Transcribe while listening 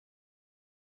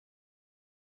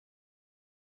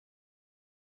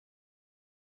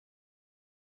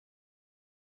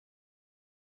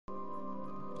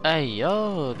Hey,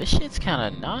 yo, this shit's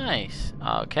kinda nice.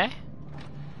 Okay.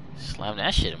 Slam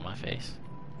that shit in my face.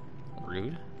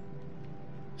 Rude.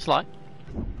 Slide.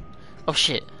 Oh,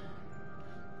 shit.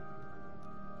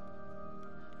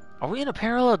 Are we in a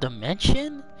parallel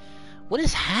dimension? What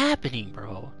is happening,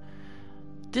 bro?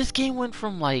 This game went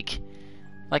from like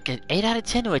an 8 out of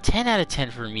 10 to a 10 out of 10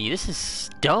 for me. This is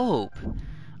dope.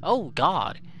 Oh,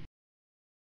 God.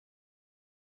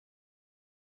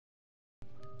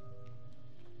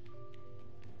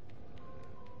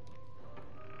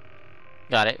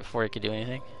 Got it before it could do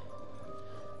anything.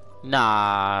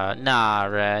 Nah,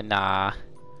 bruh, nah.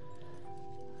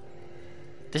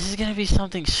 This is gonna be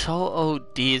something so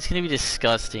OD. It's gonna be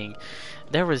disgusting.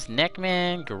 There was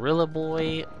Neckman, Gorilla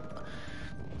Boy,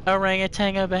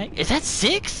 Orangutan. Is that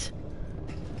 6?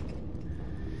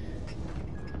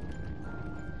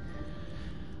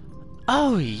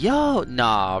 Oh, yo.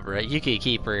 Nah, bruh. You can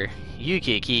keep her. You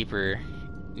can keep her.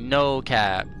 No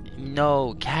cap.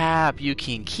 No cap. You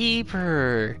can keep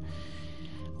her.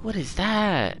 What is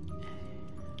that?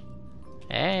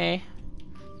 Hey.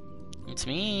 It's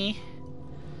me.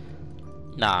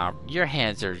 Nah, your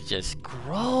hands are just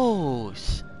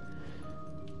gross.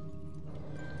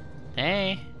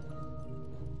 Hey.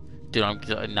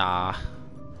 Dude, nah.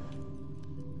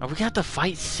 Are we got to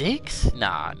fight 6?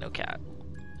 Nah, no cap.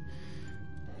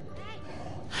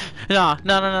 Nah,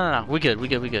 no. We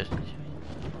good.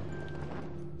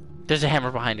 There's a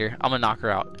hammer behind her. I'm gonna knock her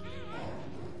out.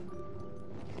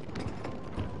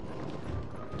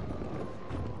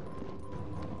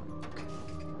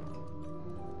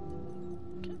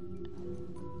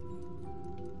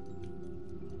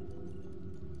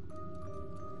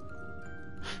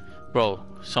 Bro,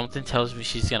 something tells me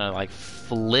she's gonna like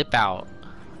flip out.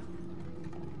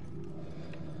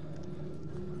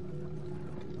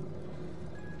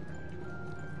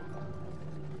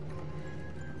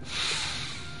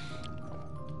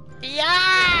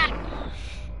 Yeah!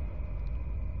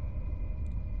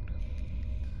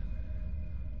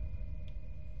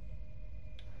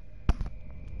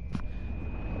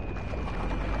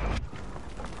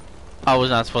 I was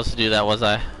not supposed to do that, was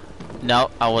I? No,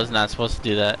 I was not supposed to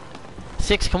do that.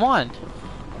 6, come on.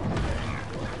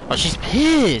 Oh, she's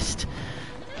pissed.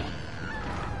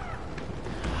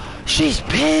 She's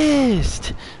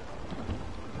pissed.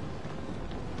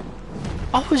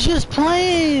 I was just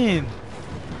playing.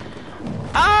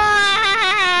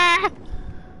 Ah!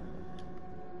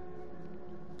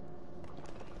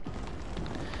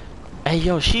 Hey,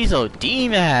 yo, she's OD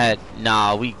mad.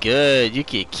 Nah, we good. You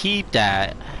can keep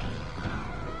that.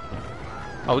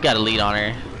 Oh, we got a lead on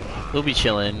her. We'll be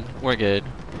chilling. We're good.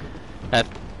 That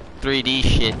 3D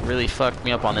shit really fucked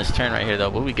me up on this turn right here,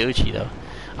 though. But we Gucci, though.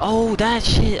 Oh, that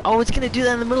shit. Oh, it's gonna do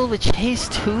that in the middle of a chase,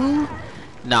 too?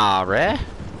 Nah, bruh.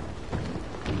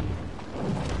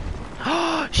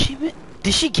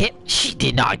 Did she get? She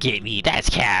did not get me. That's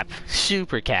cap.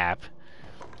 Super cap.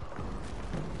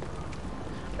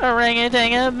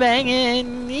 Orangutan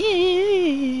banging.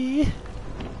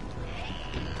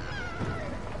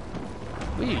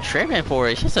 What are you tripping for?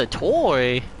 It's just a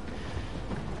toy.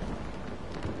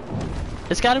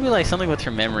 It's gotta be like something with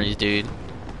her memories, dude.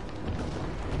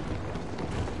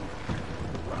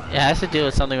 Yeah, it has to do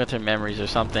with something with her memories or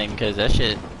something, because that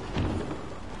shit...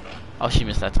 Oh, she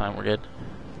missed that time. We're good.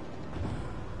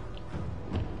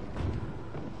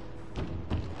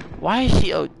 Why is she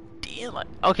ODing like...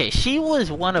 Okay, she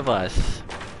was one of us.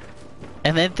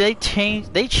 And then they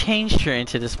changed her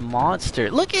into this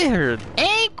monster. Look at her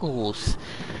ankles.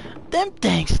 Them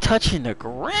things touching the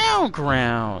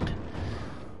ground.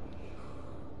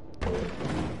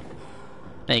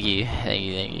 Thank you.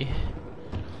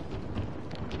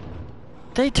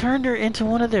 They turned her into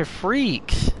one of their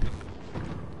freaks.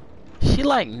 She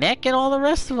like necking all the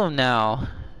rest of them now.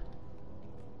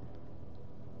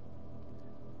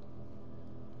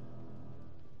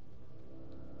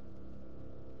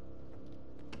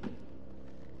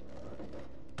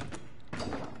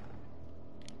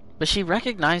 But she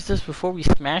recognized us before we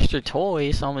smashed her toy,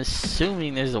 so I'm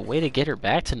assuming there's a way to get her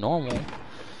back to normal.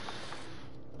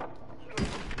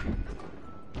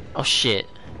 Oh shit.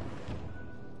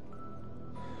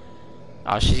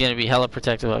 Oh, she's gonna be hella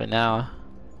protective of it now.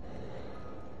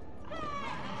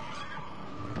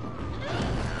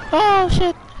 Oh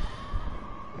shit.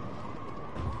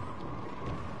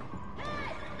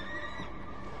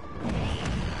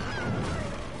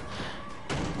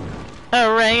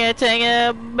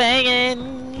 Orangutan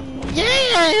banging.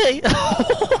 Yeah!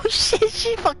 Oh shit,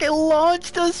 she fucking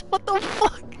launched us. What the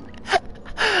fuck?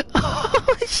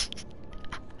 Oh shit.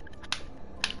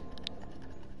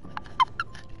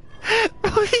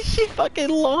 Bro, she fucking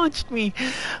fucking launched me.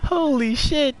 Holy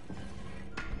shit.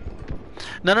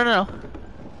 No, no, no.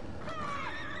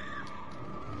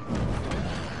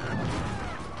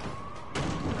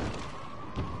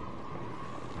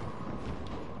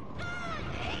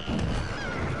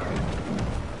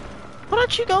 Why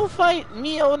don't you go fight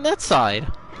Neo on that side?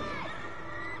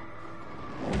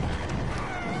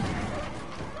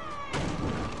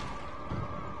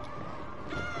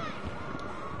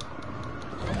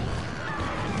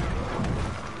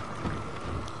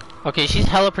 Okay, she's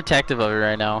hella protective of it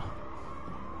right now.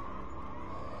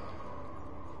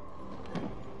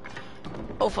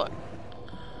 Oh fuck.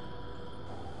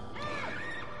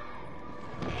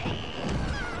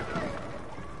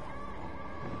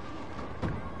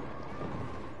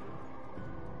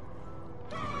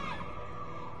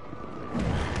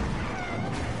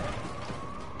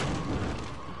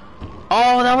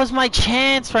 Oh, that was my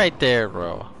chance right there,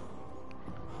 bro.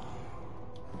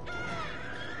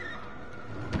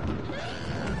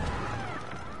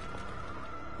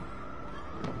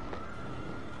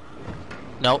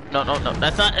 No, no, no, no.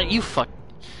 That's not you. Fuck.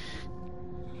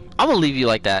 I'm gonna leave you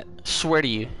like that. Swear to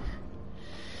you.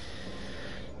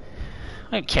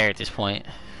 I don't care at this point.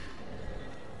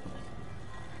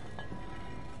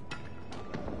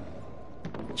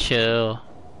 Chill.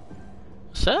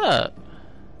 What's up?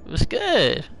 What's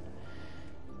good?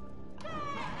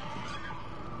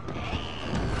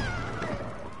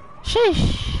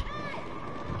 Sheesh.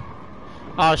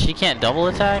 Oh, she can't double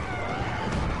attack?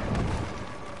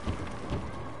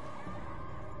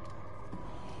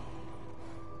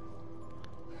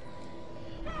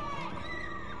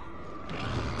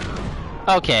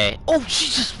 Okay. Oh, she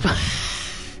just...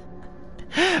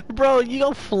 Bro, you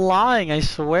go flying, I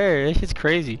swear. This shit's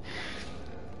crazy.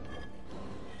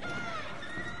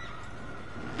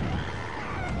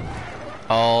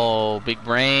 Oh, big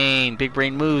brain. Big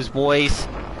brain moves, boys.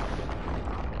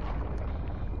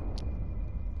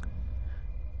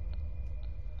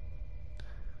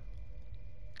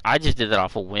 I just did that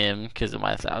off a whim because of my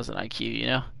 1000 IQ, you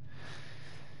know?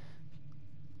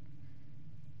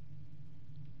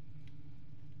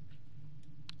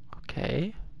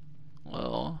 Okay.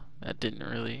 Well, that didn't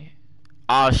really...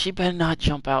 Oh, she better not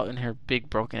jump out in her big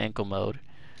broken ankle mode.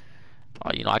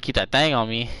 Oh, you know, I keep that thing on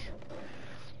me.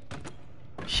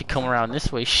 She come around this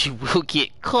way, she will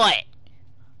get caught.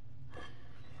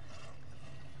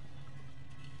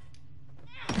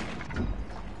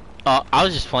 Oh, I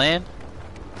was just playing.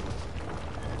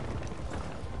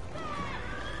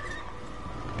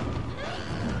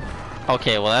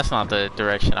 Okay, well that's not the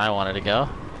direction I wanted to go.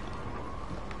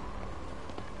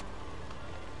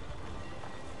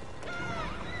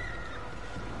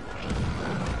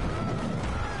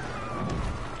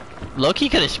 Loki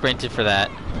could have sprinted for that.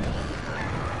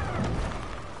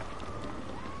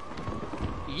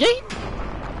 Yeet!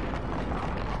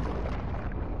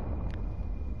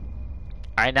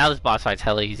 Alright, now this boss fight's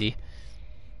hella easy.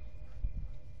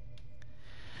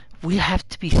 We have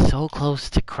to be so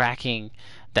close to cracking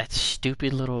that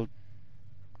stupid little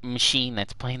machine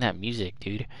that's playing that music,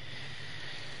 dude.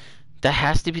 That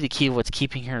has to be the key of what's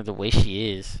keeping her the way she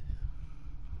is.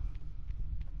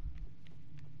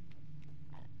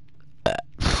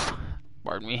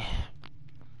 Pardon me.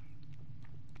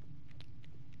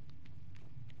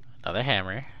 Another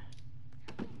hammer.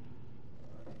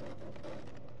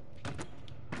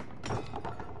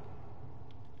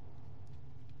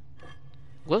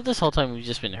 What if this whole time we've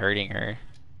just been hurting her?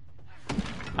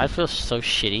 I feel so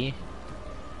shitty.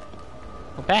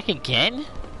 We're back again?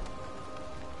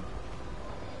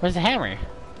 Where's the hammer?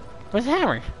 Where's the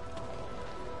hammer?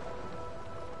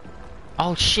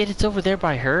 Oh shit, it's over there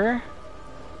by her?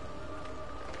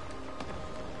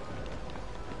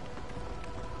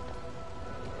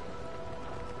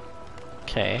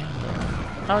 Okay.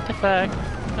 What the fuck?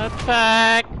 What the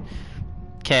fuck?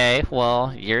 Okay,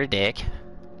 well, you're a dick.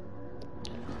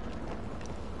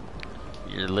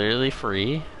 You're literally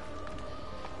free.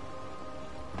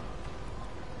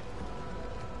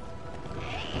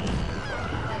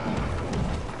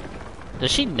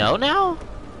 Does she know now?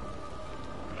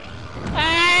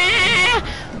 Ah!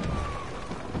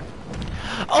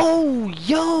 Oh,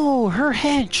 yo, her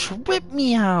hand tripped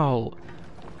me out.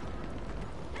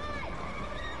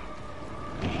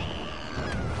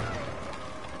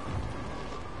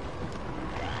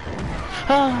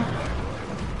 Ah.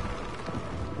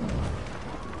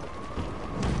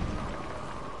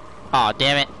 Aw,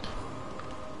 damn it.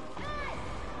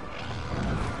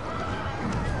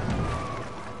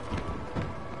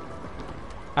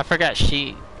 I forgot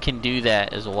she can do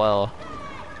that as well.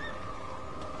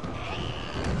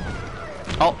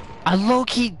 Oh, I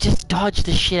low-key just dodged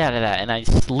the shit out of that, and I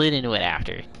slid into it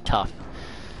after. Tough.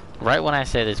 Right when I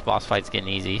said this boss fight's getting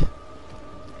easy.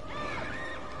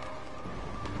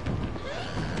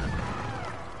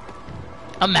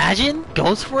 Imagine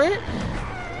goes for it.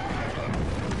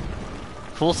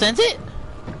 Full sends it.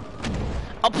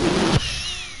 Oh,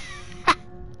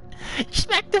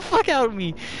 smacked the fuck out of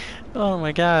me. Oh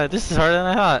my god, this is harder than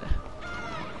I thought.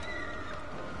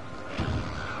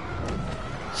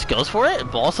 Just goes for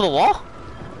it. Balls to the wall.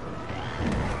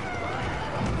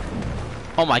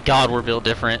 Oh my god, we're built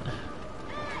different.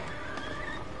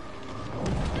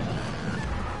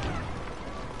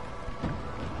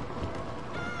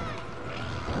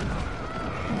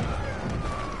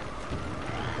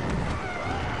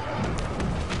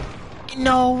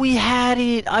 No, we had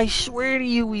it. I swear to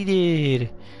you we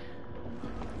did.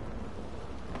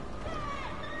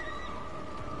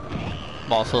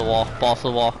 Balls to the wall. Balls to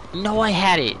the wall. No, I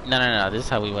had it. No, no, no. This is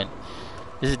how we win.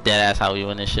 This is dead ass how we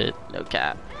win this shit. No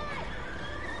cap.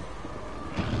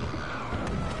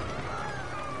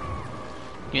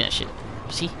 Give me that shit.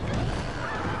 See?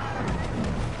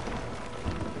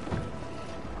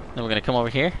 Then we're gonna come over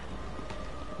here.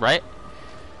 Right?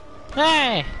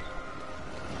 Hey!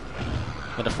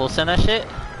 Gonna full send that shit.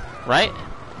 Right?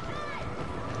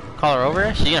 Call her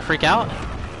over. She's gonna freak out.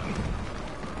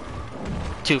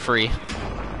 2 free.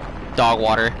 Dog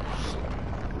water.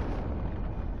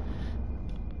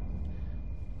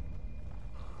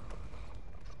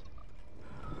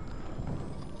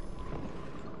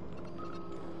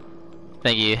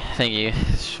 Thank you, thank you.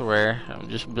 I swear, I'm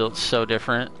just built so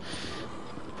different.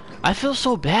 I feel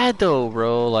so bad though,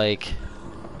 bro. Like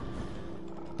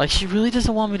she really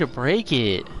doesn't want me to break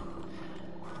it.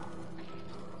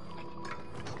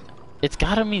 It's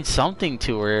gotta mean something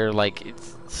to her, like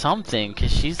it's something,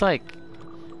 cause she's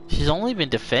only been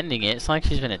defending it. It's not like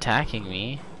she's been attacking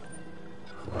me.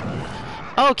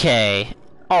 Okay,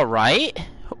 all right.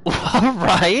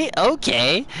 Alright,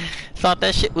 okay. Thought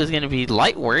that shit was gonna be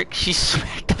light work. She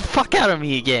smacked the fuck out of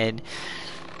me again.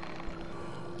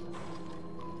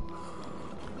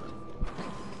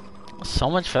 So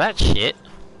much for that shit.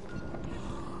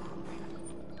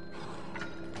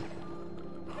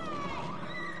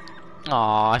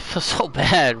 Aw, I feel so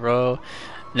bad, bro.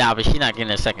 Nah, but she's not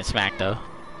getting a second smack though.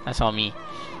 That's on me.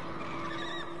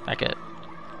 Back up.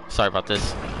 Sorry about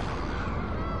this.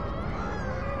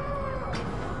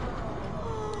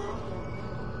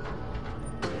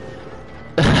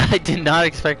 I did not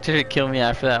expect her to kill me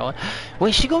after that one.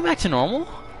 Wait, is she going back to normal?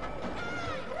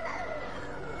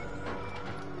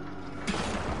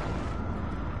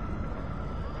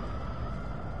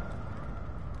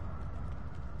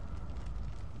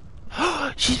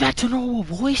 She's back to normal,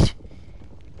 boys.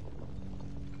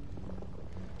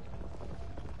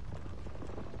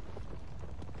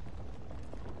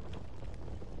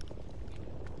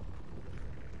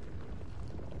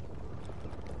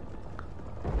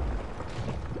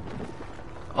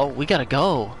 Oh, we gotta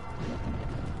go.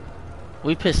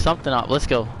 We pissed something up. Let's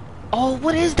go. Oh,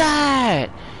 what is that?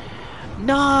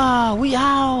 Nah, we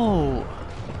out.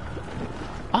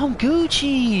 I'm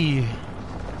Gucci.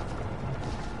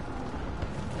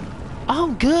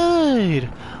 I'm good.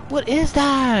 What is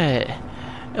that?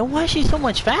 And why is she so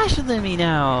much faster than me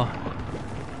now?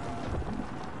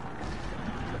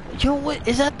 Yo, what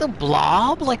is that? The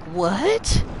blob? Like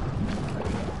what?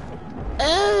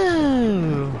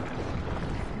 Oh.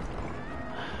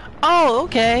 Oh,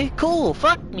 okay, cool.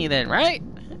 Fuck me then, right?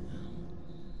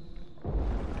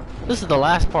 This is the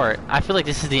last part. I feel like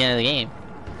this is the end of the game.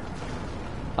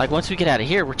 Like, once we get out of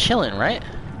here, we're chilling, right?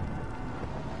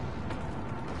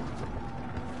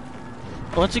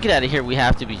 Once we get out of here, we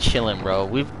have to be chilling, bro.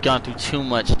 We've gone through too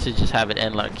much to just have it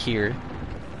end like here.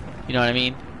 You know what I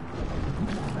mean?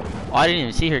 Oh, I didn't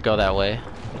even see her go that way.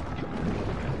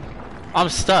 I'm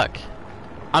stuck.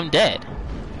 I'm dead.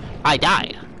 I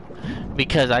died.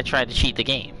 Because I tried to cheat the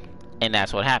game. And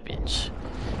that's what happens.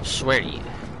 Swear to you.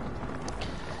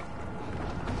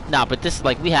 Nah, but this,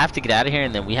 like, we have to get out of here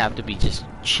and then we have to be just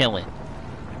chilling.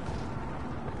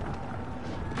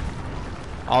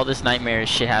 All this nightmare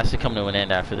shit has to come to an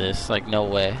end after this. Like, no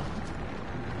way.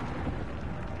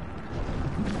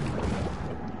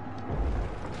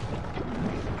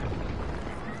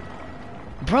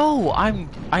 Bro,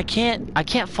 I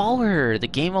can't follow her. The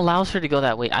game allows her to go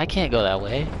that way. I can't go that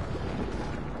way.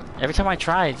 Every time I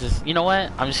try, it's just, you know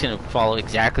what? I'm just gonna follow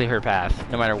exactly her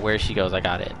path. No matter where she goes, I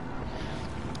got it.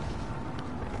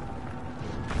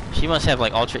 She must have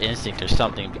like ultra instinct or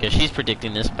something because she's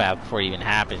predicting this path before it even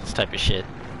happens type of shit.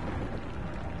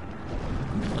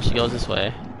 Well, she goes this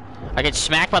way. I get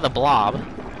smacked by the blob.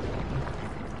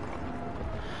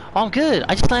 Oh, I'm good.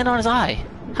 I just landed on his eye.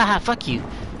 Haha, fuck you.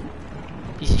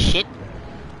 Piece of shit.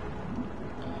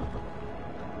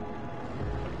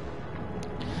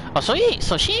 Oh, so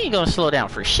she ain't gonna slow down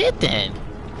for shit then.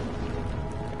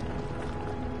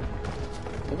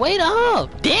 Wait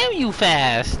up! Damn you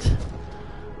fast!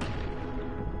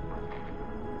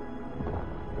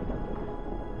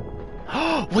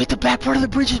 Wait, the back part of the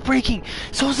bridge is breaking.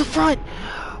 So is the front.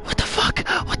 What the fuck?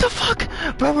 What the fuck?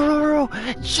 Bro.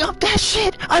 Jump that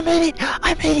shit. I made it.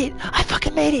 I made it. I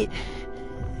fucking made it.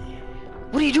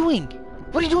 What are you doing?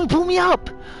 What are you doing? Pull me up.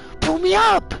 Pull me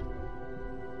up.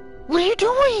 What are you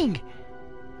doing?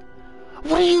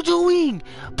 What are you doing?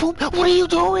 What are you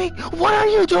doing? What are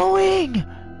you doing?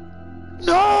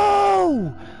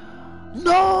 No!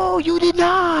 No, you did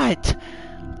not!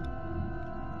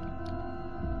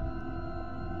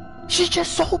 She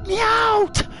just sold me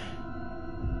out!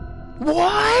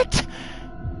 What?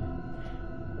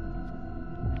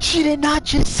 She did not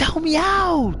just sell me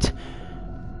out!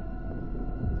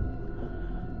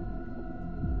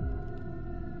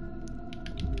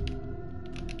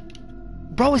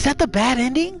 Bro, is that the bad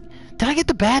ending? Did I get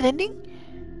the bad ending?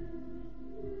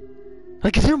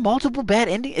 Like, is there multiple bad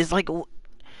endings? It's like...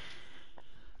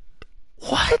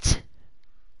 What?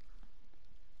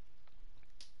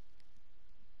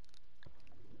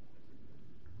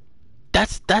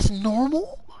 That's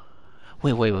normal?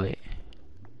 Wait.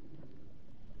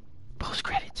 Post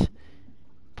credits.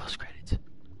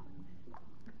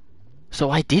 So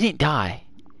I didn't die.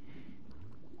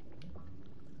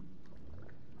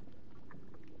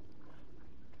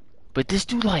 But this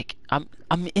dude, like, I'm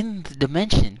in the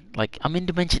dimension. Like, I'm in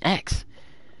dimension X.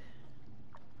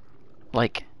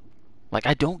 Like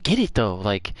I don't get it though.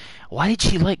 Like, why did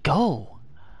she let go?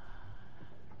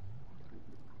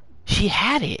 She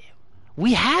had it.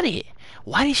 We had it.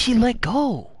 Why did she let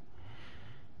go?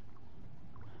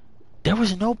 There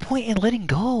was no point in letting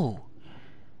go.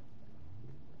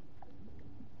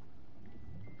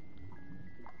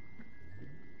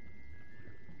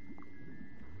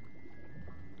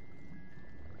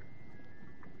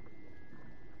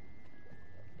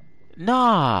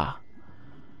 Nah.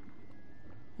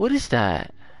 What is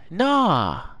that?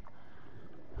 Nah.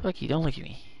 Fuck you, don't look at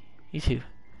me. You too.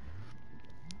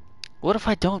 What if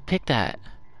I don't pick that?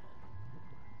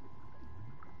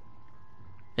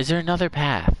 Is there another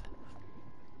path?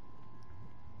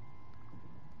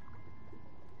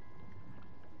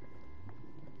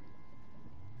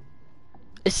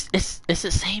 It's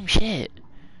the same shit.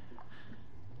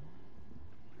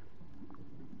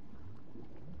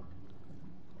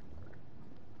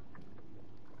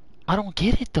 I don't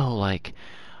get it though, like,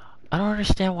 I don't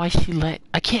understand why she let...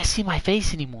 I can't see my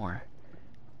face anymore.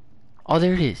 Oh,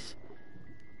 there it is.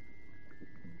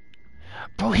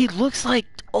 Bro, he looks like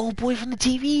old boy from the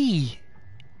TV.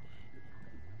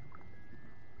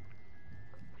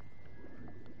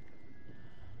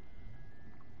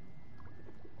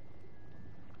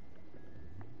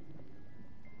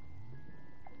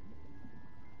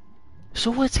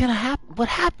 So what's gonna happen? What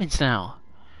happens now?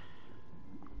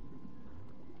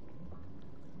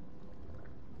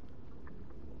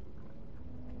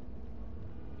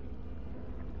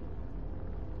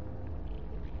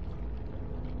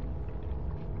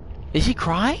 Is he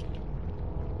crying?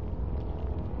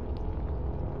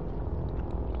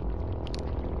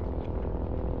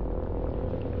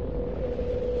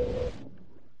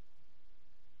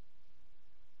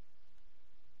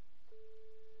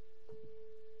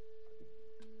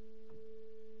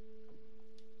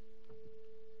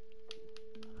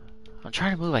 I'm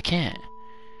trying to move, I can't.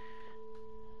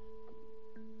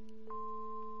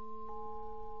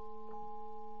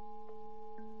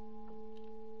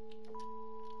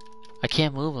 I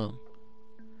can't move him.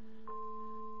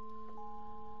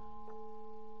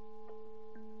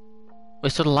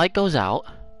 Wait, so the light goes out.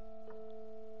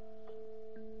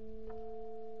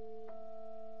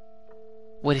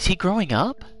 Wait, is he growing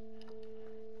up?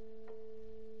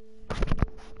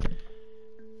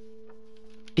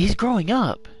 He's growing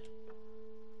up.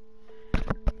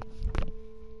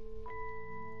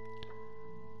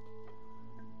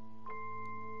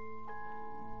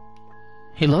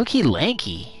 He low-key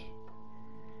lanky.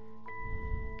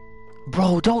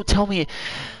 Bro, don't tell me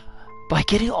by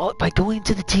going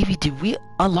to the TV, did we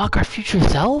unlock our future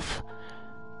self?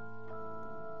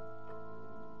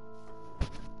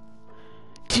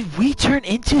 Did we turn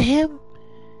into him?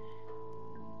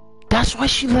 That's why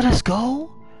she let us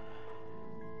go?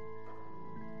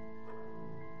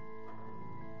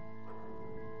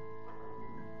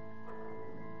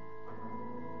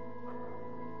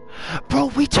 Bro,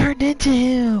 we turned into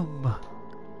him.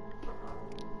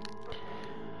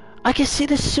 I can see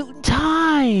the suit and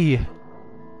tie.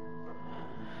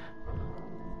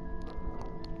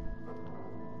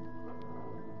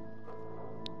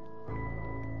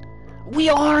 We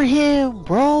are him,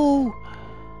 bro.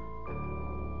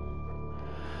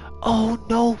 Oh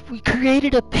no, we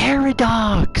created a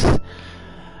paradox.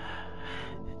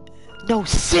 No,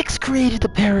 6 created the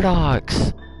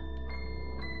paradox.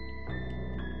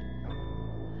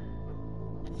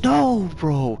 No,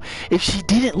 bro. If she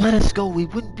didn't let us go, we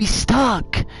wouldn't be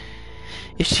stuck.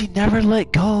 If she never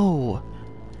let go.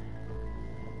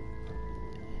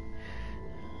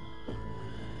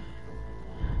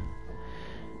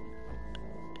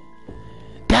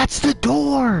 That's the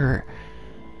door.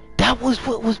 That was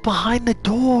what was behind the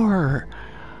door.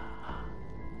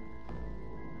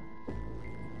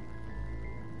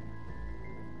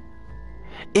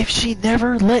 If she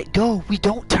never let go, we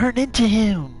don't turn into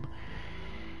him.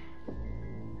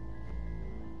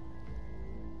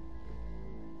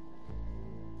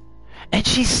 And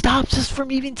she stops us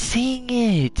from even seeing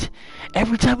it.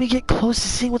 Every time we get close to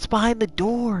seeing what's behind the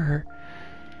door.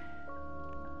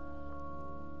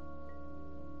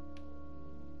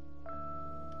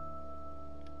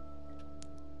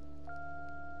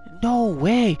 No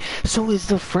way. So is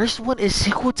the first one a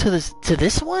sequel to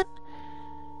this one?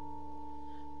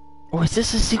 Or is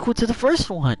this a sequel to the first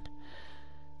one?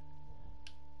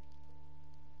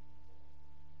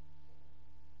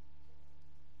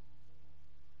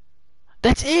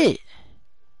 That's it.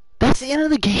 That's the end of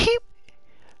the game?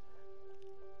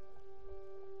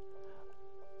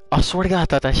 I swear to God, I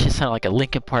thought that shit sounded like a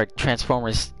Linkin Park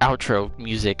Transformers outro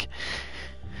music.